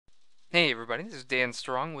Hey everybody, this is Dan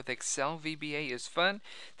Strong with Excel VBA is Fun.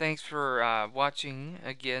 Thanks for watching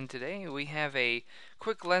again today. We have a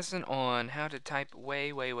quick lesson on how to type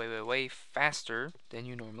way faster than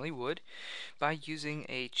you normally would by using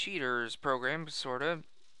a cheaters program, sorta.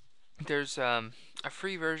 There's a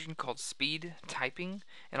free version called Speed Typing,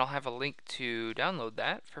 and I'll have a link to download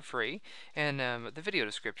that for free in the video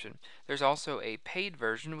description. There's also a paid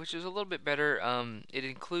version, which is a little bit better.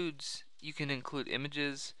 You can include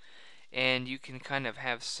images, and you can kind of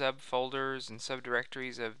have subfolders and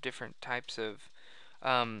subdirectories of different types of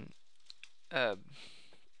um, uh,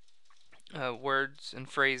 words and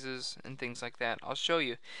phrases and things like that. I'll show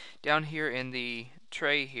you. Down here in the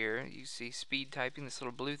tray here, you see speed typing, this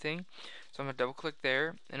little blue thing. So I'm going to double click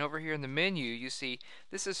there, and over here in the menu you see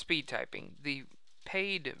this is speed typing. The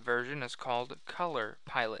paid version is called Color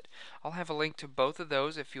Pilot. I'll have a link to both of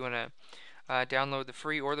those if you want to download the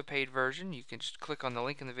free or the paid version. You can just click on the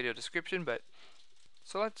link in the video description. But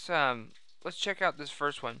so let's check out this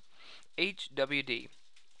first one, HWD.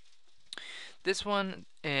 This one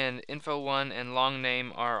and info1 and long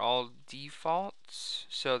name are all defaults,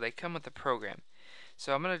 so they come with the program.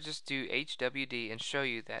 So I'm going to just do HWD and show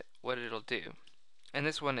you that what it'll do. And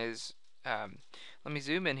this one is, let me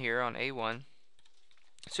zoom in here on A1.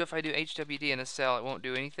 So if I do HWD in a cell, it won't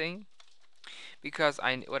do anything because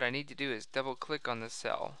what I need to do is double click on the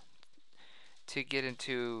cell to get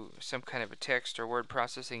into some kind of a text or word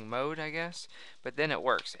processing mode, I guess. But then it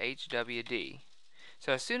works, HWD.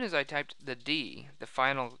 So as soon as I typed the D, the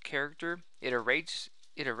final character, it erased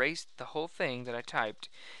the whole thing that I typed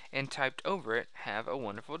and typed over it, "Have a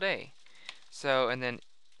wonderful day." So, and then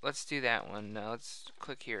let's do that one. Now let's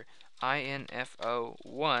click here,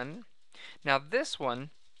 info1. Now this one,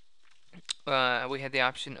 we had the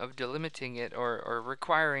option of delimiting it or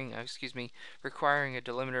requiring, requiring a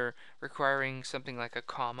delimiter, requiring something like a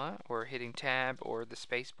comma or hitting tab or the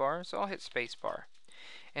space bar. So I'll hit space bar.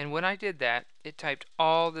 And when I did that, it typed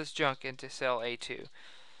all this junk into cell A2.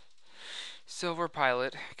 Silver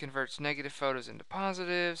Pilot converts negative photos into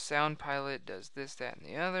positive. Sound Pilot does this, that, and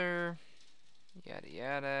the other. Yada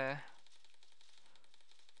yada.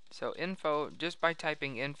 So info, just by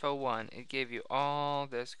typing info1, it gave you all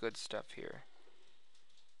this good stuff here.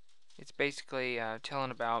 It's basically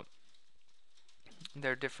telling about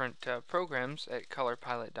their different programs at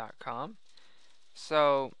colorpilot.com.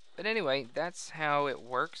 So, but anyway, that's how it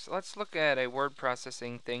works. Let's look at a word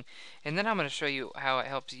processing thing, and then I'm going to show you how it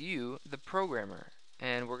helps you, the programmer.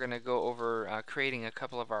 And we're going to go over creating a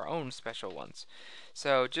couple of our own special ones.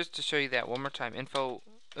 So just to show you that one more time, so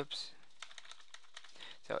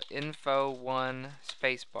info1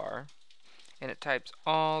 spacebar, and it types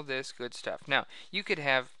all this good stuff. Now, you could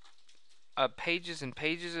have pages and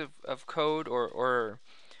pages of code or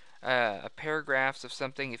paragraphs of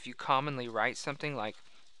something. If you commonly write something like,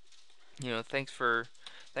 thanks for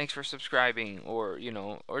subscribing, or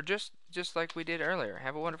or just like we did earlier,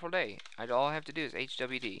 have a wonderful day. All I have to do is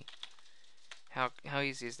HWD. How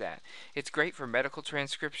easy is that? It's great for medical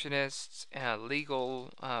transcriptionists,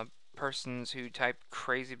 legal persons who type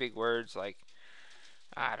crazy big words like,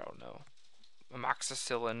 I don't know,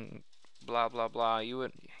 amoxicillin, blah blah blah. You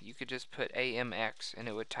could just put AMX and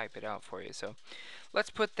it would type it out for you. So let's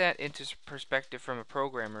put that into perspective from a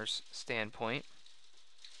programmer's standpoint.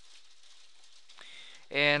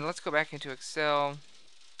 And let's go back into Excel.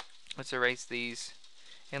 Let's erase these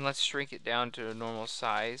and let's shrink it down to a normal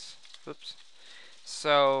size. Oops.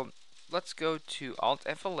 So let's go to Alt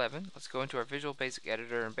F11. Let's go into our Visual Basic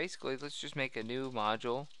Editor, and basically let's just make a new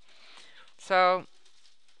module. So,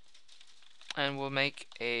 and we'll make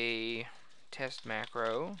a test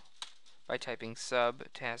macro by typing sub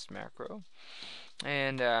test macro.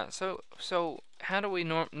 And so how do we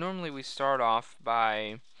normally we start off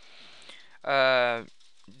by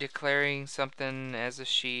declaring something as a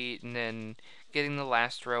sheet and then getting the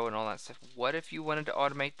last row and all that stuff. What if you wanted to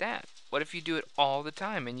automate that? What if you do it all the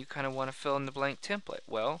time and you kind of want to fill in the blank template?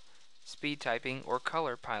 Well, speed typing or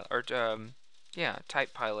color pilot, or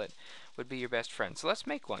type pilot would be your best friend. So let's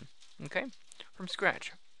make one, okay, from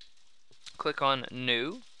scratch. Click on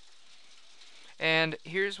new, and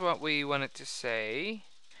here's what we want it to say.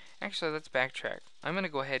 Actually, let's backtrack. I'm going to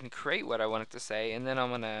go ahead and create what I want it to say, and then I'm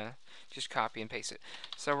going to just copy and paste it.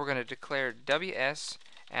 So we're going to declare WS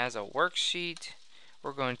as a worksheet.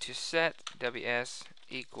 We're going to set WS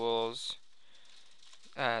equals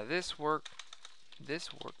this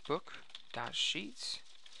workbook dot sheets,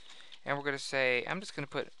 and we're going to say, I'm just going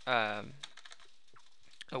to put a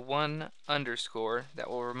 1 underscore that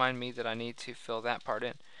will remind me that I need to fill that part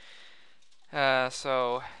in.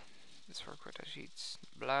 So this workbook dot sheets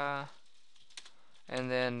blah. and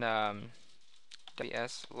then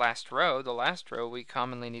ws last row. The last row, we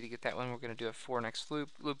commonly need to get that one. We're going to do a for next loop,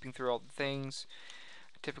 looping through all the things.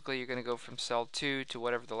 Typically, you're going to go from cell 2 to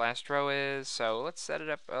whatever the last row is. So let's set it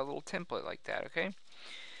up a little template like that, okay?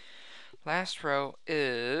 Last row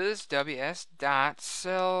is ws.cells,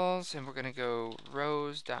 and we're going to go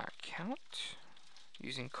rows.count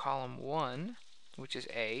using column 1, which is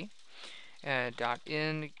A, dot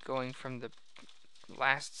in going from the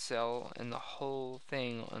last cell in the whole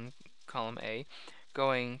thing on column A,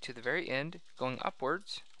 going to the very end, going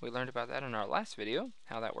upwards. We learned about that in our last video,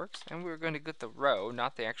 how that works. And we're going to get the row,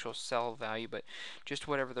 not the actual cell value, but just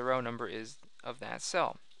whatever the row number is of that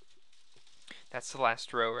cell. That's the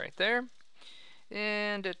last row right there.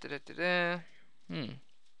 And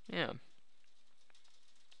yeah,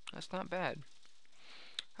 that's not bad.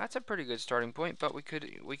 That's a pretty good starting point, but we could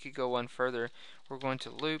go one further. We're going to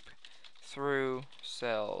loop through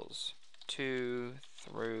cells 2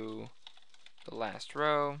 through the last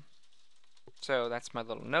row. So that's my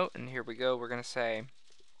little note, and here we go. We're going to say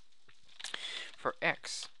for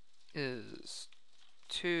x is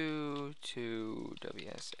 2 to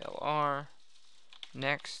wsLR,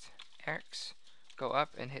 next x, go up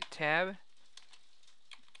and hit tab,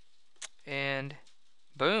 and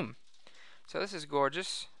boom. So this is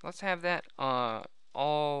gorgeous. Let's have that all,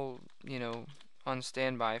 on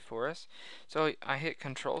standby for us. So I hit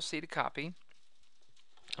Control C to copy.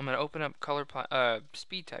 I'm going to open up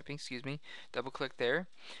speed typing, double click there,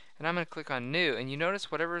 and I'm going to click on new, and you notice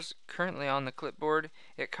whatever's currently on the clipboard,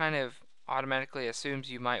 it kind of automatically assumes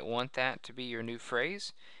you might want that to be your new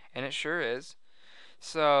phrase, and it sure is.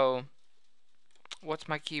 So what's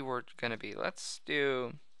my keyword going to be? Let's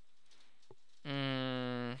do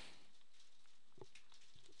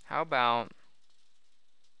how about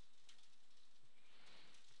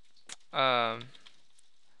my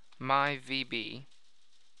VB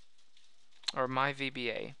or my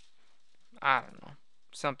VBA. I don't know.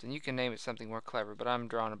 Something. You can name it something more clever, but I'm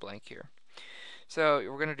drawing a blank here. So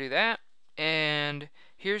we're going to do that, and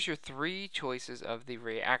here's your 3 choices of the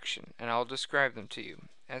reaction, and I'll describe them to you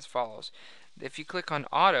as follows. If you click on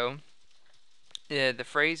auto, the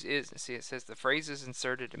phrase is, see, it says the phrase is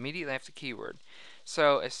inserted immediately after the keyword.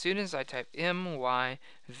 So as soon as I type MYVB,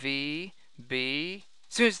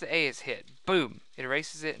 as soon as the A is hit, boom, it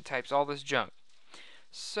erases it and types all this junk.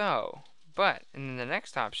 So, and then the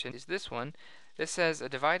next option is this one. This says a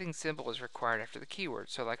dividing symbol is required after the keyword,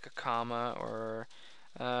 so like a comma or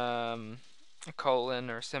a colon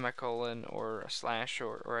or a semicolon or a slash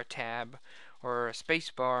or a tab or a space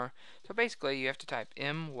bar. So basically you have to type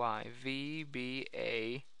MYVBA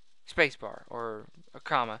spacebar or a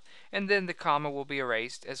comma, and then the comma will be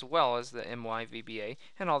erased as well as the MYVBA,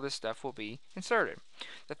 and all this stuff will be inserted.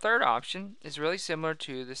 The third option is really similar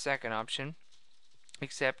to the second option,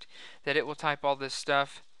 except that it will type all this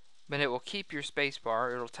stuff, but it will keep your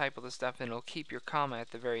spacebar, it'll type all this stuff, and it'll keep your comma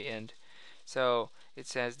at the very end. So it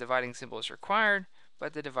says dividing symbol is required,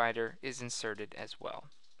 but the divider is inserted as well.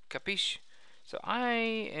 Capiche? So I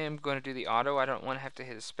am going to do the auto. I don't want to have to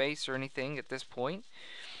hit a space or anything at this point.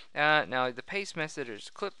 Now the paste method is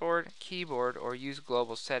clipboard, keyboard, or use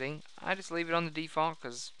global setting. I just leave it on the default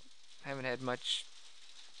because I haven't had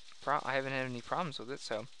any problems with it.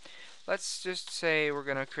 So let's just say we're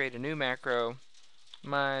going to create a new macro.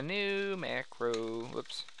 My new macro,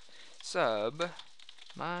 sub,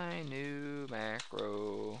 my new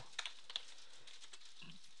macro.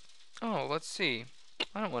 Oh, let's see.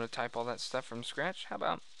 I don't want to type all that stuff from scratch. How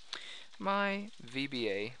about my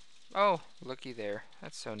VBA? Oh, looky there.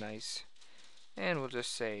 That's so nice. And we'll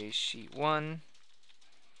just say sheet 1.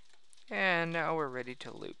 And now we're ready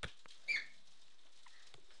to loop.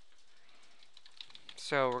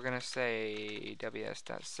 So we're going to say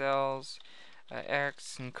ws.cells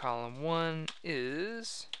x in column 1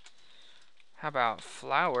 is, how about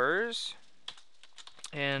flowers,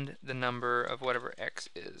 and the number of whatever x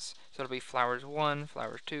is. So it'll be flowers 1,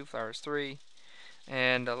 flowers 2, flowers 3.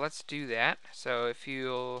 And let's do that. So if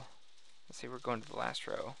you'll, let's see, we're going to the last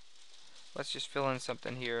row. Let's just fill in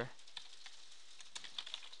something here.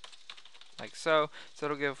 Like so. So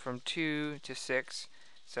it'll go from 2 to 6.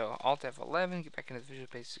 So Alt F11, get back into the Visual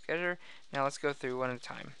Basic Editor. Now let's go through one at a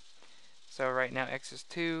time. So right now x is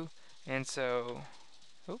 2, and so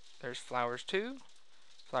there's flowers 2,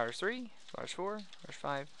 flowers 3, flowers 4, flowers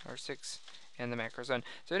 5, flowers 6, and the macro's done.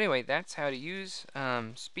 So anyway, that's how to use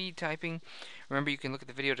speed typing. Remember, you can look at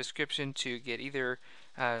the video description to get either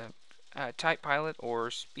Type Pilot or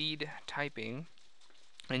speed typing,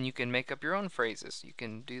 and you can make up your own phrases. You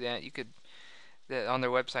can do that. You could, on their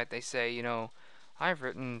website they say, I've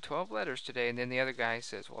written 12 letters today, and then the other guy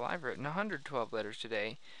says, well, I've written 112 letters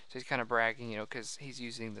today. So he's kind of bragging, because he's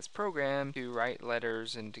using this program to write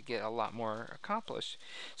letters and to get a lot more accomplished.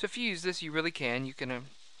 So if you use this, you really can. You can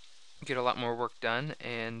get a lot more work done,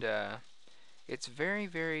 and it's very,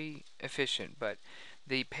 very efficient. But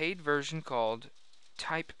the paid version called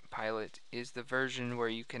Type Pilot is the version where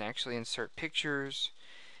you can actually insert pictures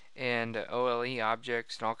and OLE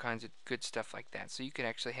objects and all kinds of good stuff like that. So you can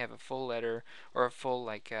actually have a full letter or a full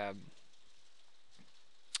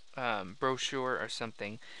brochure or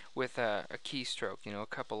something with a keystroke, a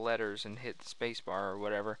couple letters, and hit the space bar or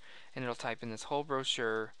whatever, and it'll type in this whole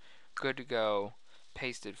brochure, good to go,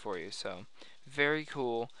 pasted for you. So very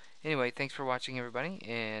cool. Anyway, thanks for watching, everybody,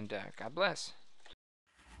 and God bless.